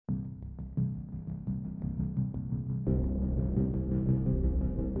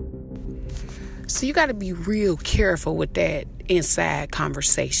So you got to be real careful with that inside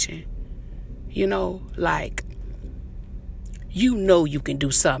conversation. You know, like, you know you can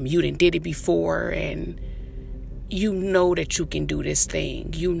do something. You done did it before, and you know that you can do this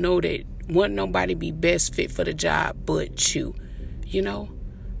thing. You know that wouldn't nobody be best fit for the job but you, you know.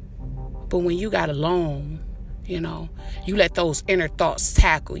 But when you got alone, you know, you let those inner thoughts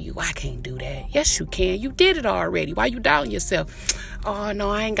tackle you. I can't do that. Yes, you can. You did it already. Why you doubting yourself? Oh, no,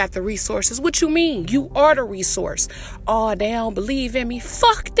 I ain't got the resources. What you mean? You are the resource. Oh, they don't believe in me.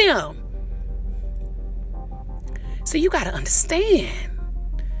 Fuck them. So you got to understand.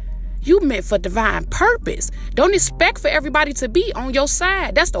 You meant for divine purpose. Don't expect for everybody to be on your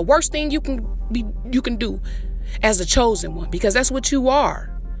side. That's the worst thing you can do as a chosen one, because that's what you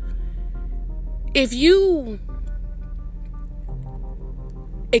are. If you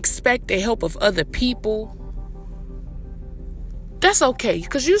expect the help of other people, that's okay,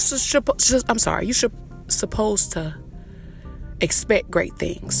 because you're supposed to expect great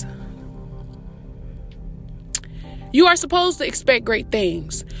things. You are supposed to expect great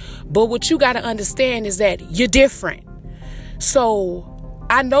things. But what you got to understand is that you're different. So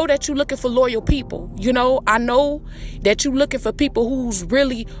I know that you're looking for loyal people. You know, I know that you're looking for people who's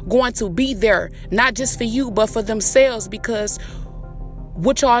really going to be there, not just for you, but for themselves, because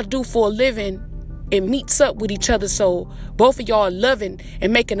what y'all do for a living, it meets up with each other. So both of y'all are loving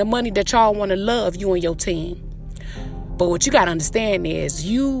and making the money that y'all want to love, you and your team. But what you got to understand is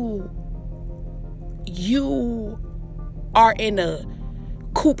you are in a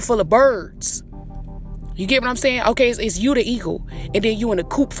coop full of birds. You get what I'm saying? Okay, it's you the eagle, and then you in a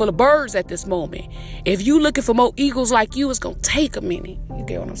coop full of birds at this moment. If you looking for more eagles like you, it's going to take a minute. You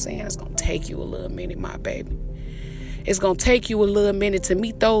get what I'm saying? It's going to take you a little minute, my baby. It's going to take you a little minute to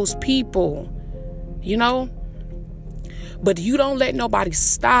meet those people, you know? But you don't let nobody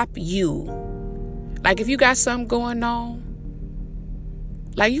stop you. Like, if you got something going on,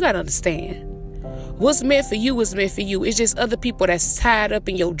 like, you got to understand. What's meant for you is meant for you. It's just other people that's tied up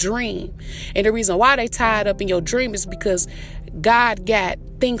in your dream. And the reason why they tied up in your dream is because God got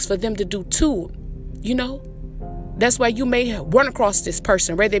things for them to do too. You know? That's why you may run across this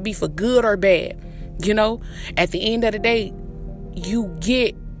person, whether it be for good or bad. You know? At the end of the day, you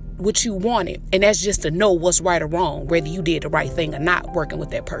get what you wanted. And that's just to know what's right or wrong, whether you did the right thing or not working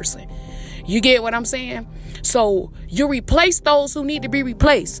with that person. You get what I'm saying? So you replace those who need to be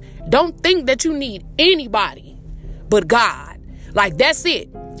replaced. Don't think that you need anybody but God. Like, that's it.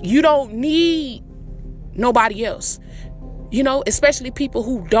 You don't need nobody else. You know, especially people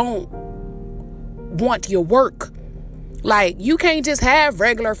who don't want your work. Like, you can't just have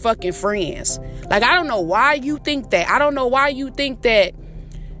regular fucking friends. Like, I don't know why you think that. I don't know why you think that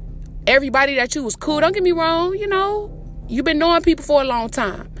everybody that you was cool. Don't get me wrong. You know, you've been knowing people for a long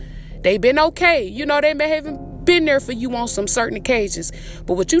time. They've been okay. You know, they may have been there for you on some certain occasions.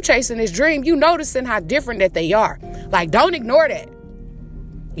 But with you chasing this dream, you noticing how different that they are. Like, don't ignore that.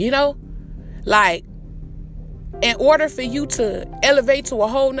 You know? Like, in order for you to elevate to a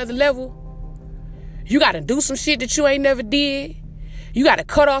whole nother level, you got to do some shit that you ain't never did. You got to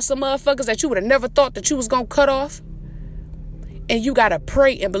cut off some motherfuckers that you would have never thought that you was going to cut off. And you got to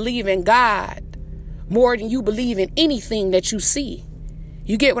pray and believe in God more than you believe in anything that you see.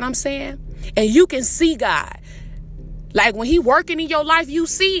 You get what I'm saying? And you can see God. Like, when he working in your life, you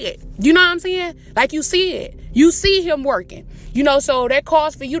see it. You know what I'm saying? Like, you see it. You see him working. You know, so that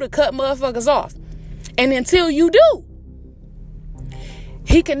calls for you to cut motherfuckers off. And until you do,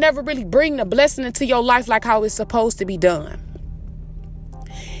 he can never really bring the blessing into your life like how it's supposed to be done.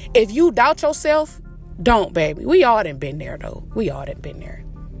 If you doubt yourself, don't, baby. We all done been there, though. We all done been there.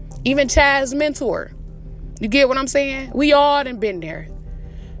 Even Chad's mentor. You get what I'm saying? We all done been there.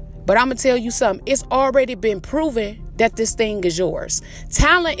 But I'm going to tell you something. It's already been proven that this thing is yours.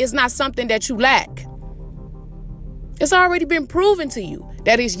 Talent is not something that you lack. It's already been proven to you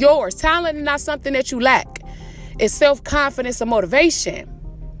that it's yours. Talent is not something that you lack. It's self-confidence and motivation.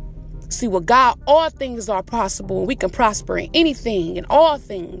 See, with God, all things are possible, and we can prosper in anything and all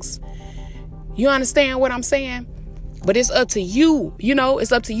things. You understand what I'm saying? But it's up to you. You know,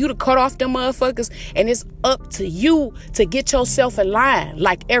 it's up to you to cut off them motherfuckers. And it's up to you to get yourself in line,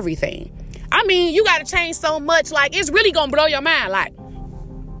 like everything. I mean, you got to change so much. Like, it's really going to blow your mind. Like,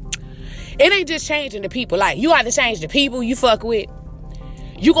 it ain't just changing the people. Like, you have to change the people you fuck with.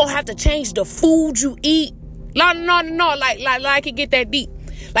 You going to have to change the food you eat. No. Like, it get that deep.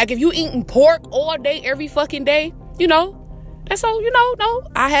 Like, if you eating pork all day, every fucking day, you know, that's all, you know, no.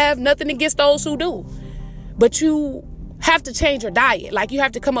 I have nothing against those who do. But you have to change your diet. Like, you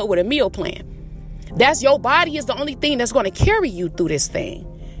have to come up with a meal plan. That's your body is the only thing that's going to carry you through this thing.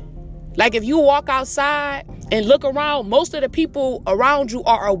 Like if you walk outside and look around, most of the people around you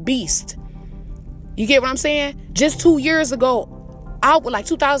are obese. You get what I'm saying? Just 2 years ago, I was like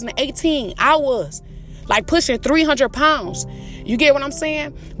 2018, I was like pushing 300 pounds. You get what I'm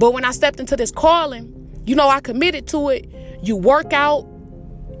saying? But when I stepped into this calling, you know, I committed to it. You work out,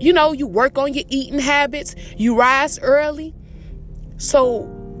 you know, you work on your eating habits, you rise early. So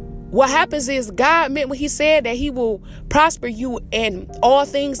what happens is God meant when he said that he will prosper you in all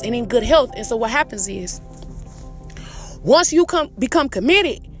things and in good health. And so what happens is once you become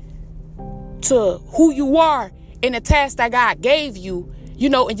committed to who you are in the task that God gave you, you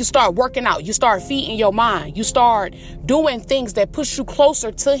know, and you start working out, you start feeding your mind, you start doing things that push you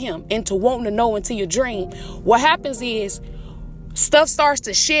closer to him and to wanting to know into your dream. What happens is stuff starts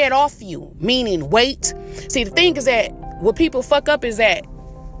to shed off you, meaning weight. See, the thing is that what people fuck up is that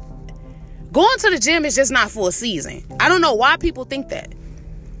going to the gym is just not for a season. I don't know why people think that.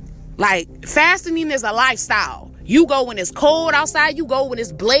 Like, fasting is a lifestyle. You go when it's cold outside. You go when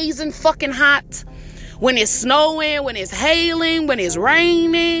it's blazing fucking hot. When it's snowing, when it's hailing, when it's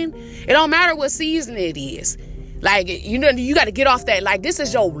raining. It don't matter what season it is. Like, you know, you got to get off that. Like, this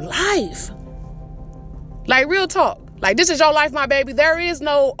is your life. Like, real talk. Like, this is your life, my baby. There is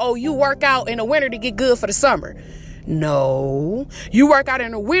no, oh, you work out in the winter to get good for the summer. No. You work out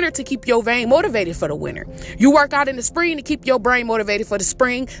in the winter to keep your vein motivated for the winter. You work out in the spring to keep your brain motivated for the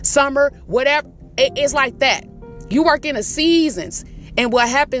spring, summer, whatever. It's like that. You work in the seasons. And what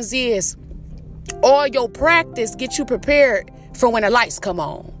happens is all your practice gets you prepared for when the lights come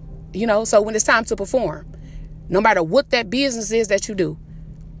on. You know, so when it's time to perform, no matter what that business is that you do.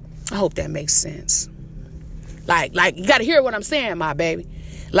 I hope that makes sense. Like you got to hear what I'm saying, my baby.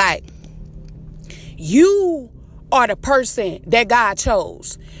 Like, you are the person that God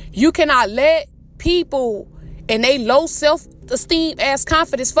chose. You cannot let people and they low self-esteem ass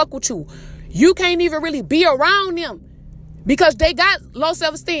confidence fuck with you. You can't even really be around them because they got low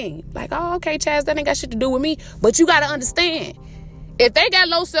self-esteem. Like, oh, okay, Chaz, that ain't got shit to do with me. But you got to understand, if they got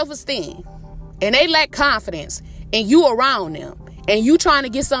low self-esteem and they lack confidence and you around them and you trying to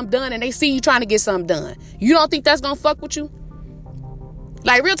get something done and they see you trying to get something done, you don't think that's going to fuck with you?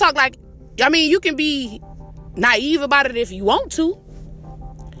 Like, real talk, like, I mean, you can be naive about it if you want to,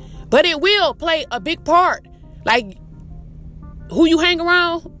 but it will play a big part. Like, who you hang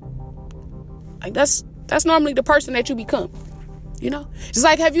around, like that's normally the person that you become, you know? Just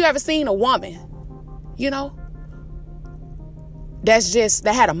like, have you ever seen a woman, you know, that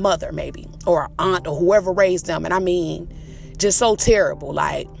had a mother maybe, or an aunt or whoever raised them, and I mean, just so terrible,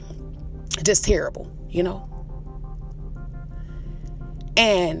 like, just terrible, you know?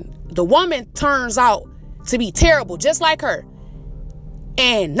 And the woman turns out to be terrible, just like her.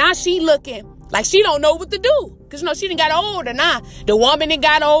 And now she looking like she don't know what to do. Because, you know, she done got older now. The woman done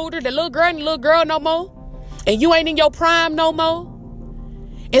got older. The little girl ain't the little girl no more. And you ain't in your prime no more.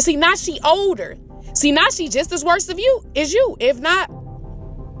 And see, now she older. See, now she just as worse as you. If not,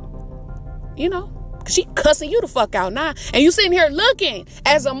 you know, because she cussing you the fuck out now. And you sitting here looking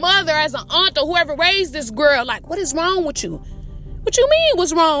as a mother, as an aunt, or whoever raised this girl, like, what is wrong with you? What you mean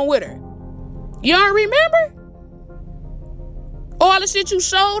what's wrong with her? You don't remember? All the shit you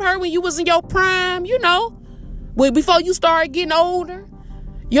showed her when you was in your prime, you know, before you started getting older.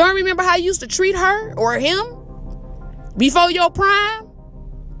 You don't remember how you used to treat her or him before your prime?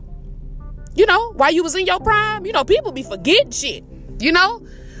 You know, while you was in your prime, you know, people be forgetting shit, you know?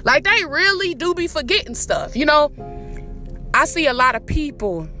 Like, they really do be forgetting stuff, you know? I see a lot of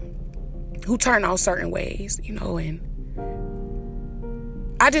people who turn out certain ways, you know, and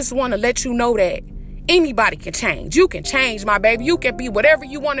I just want to let you know that anybody can change. You can change, my baby. You can be whatever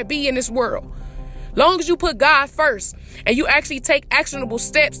you want to be in this world. Long as you put God first and you actually take actionable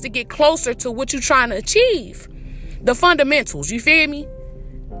steps to get closer to what you're trying to achieve. The fundamentals, you feel me?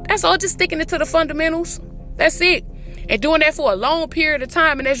 That's all, just sticking it to the fundamentals. That's it. And doing that for a long period of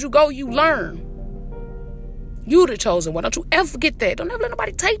time. And as you go, you learn. You the chosen one. Don't you ever forget that. Don't ever let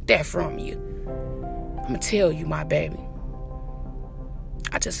nobody take that from you. I'm going to tell you, my baby.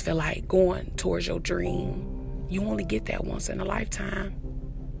 I just feel like going towards your dream, you only get that once in a lifetime.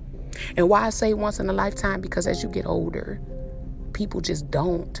 And why I say once in a lifetime, because as you get older, people just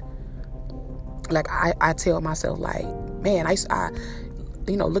don't. Like, I tell myself, like, man, I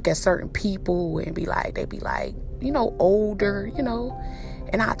you know, look at certain people and they be like, you know, older, you know.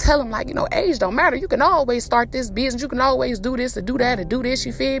 And I tell them, like, you know, age don't matter. You can always start this business. You can always do this or do that or do this,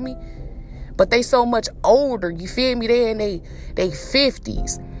 you feel me? But they so much older, you feel me? They in they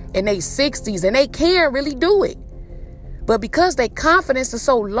 50s and they 60s and they can't really do it. But because their confidence is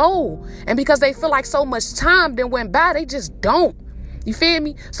so low and because they feel like so much time then went by, they just don't. You feel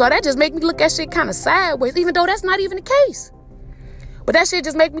me? So that just make me look at shit kind of sideways, even though that's not even the case. But that shit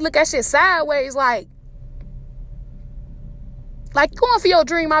just make me look at shit sideways, like going for your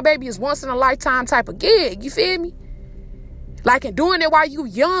dream, my baby, is once in a lifetime type of gig. You feel me? Like, and doing it while you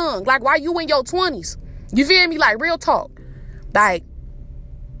young, like while you in your 20s. You feel me? Like, real talk. Like,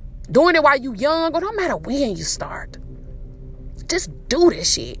 doing it while you young, or no matter when you start. Just do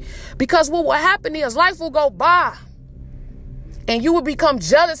this shit. Because what will happen is life will go by. And you will become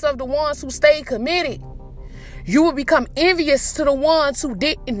jealous of the ones who stayed committed. You will become envious to the ones who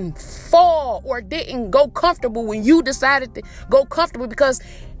didn't fall or didn't go comfortable when you decided to go comfortable because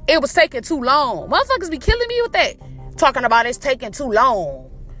it was taking too long. Motherfuckers be killing me with that. Talking about it's taking too long.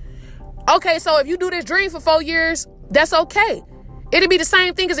 Okay, so if you do this dream for 4 years, that's okay. It'd be the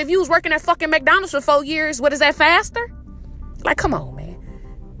same thing as if you was working at fucking McDonald's for 4 years. What, is that faster? Like, come on, man.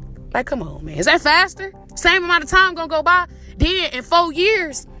 Like, come on, man. Is that faster? Same amount of time gonna go by. Then in 4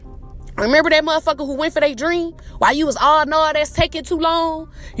 years, remember that motherfucker who went for their dream? While you was, oh no, that's taking too long.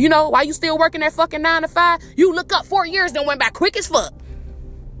 You know, while you still working that fucking 9 to 5, you look up 4 years, then went back quick as fuck.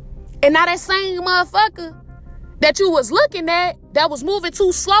 And now that same motherfucker that you was looking at, that was moving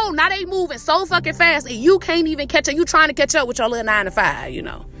too slow, now they moving so fucking fast, and you can't even catch up. You trying to catch up with your little 9 to 5, you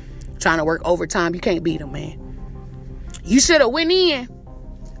know. Trying to work overtime. You can't beat them, man. You should have went in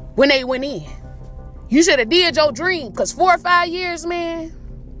when they went in. You should have did your dream, because 4 or 5 years, man,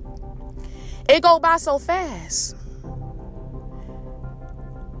 it go by so fast.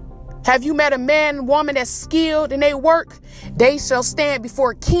 Have you met a man and woman that's skilled in their work? They shall stand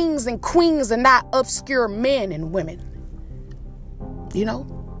before kings and queens and not obscure men and women. You know?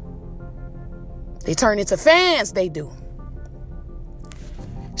 They turn into fans, they do.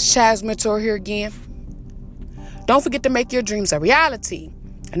 Shaz Mentor here again. Don't forget to make your dreams a reality,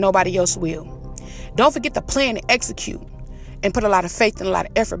 and nobody else will. Don't forget to plan and execute, and put a lot of faith and a lot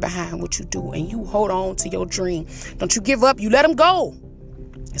of effort behind what you do, and you hold on to your dream. Don't you give up. You let them go.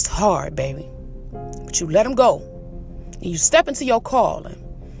 It's hard, baby, but you let them go, and you step into your calling.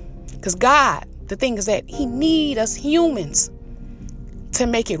 Because God, the thing is that He need us humans to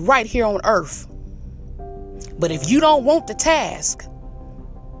make it right here on earth. But if you don't want the task,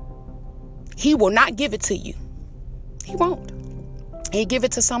 He will not give it to you. He won't. He'll give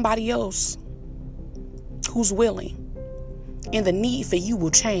it to somebody else who's willing, and the need for you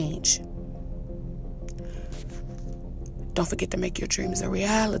will change. Don't forget to make your dreams a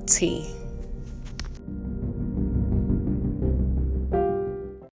reality.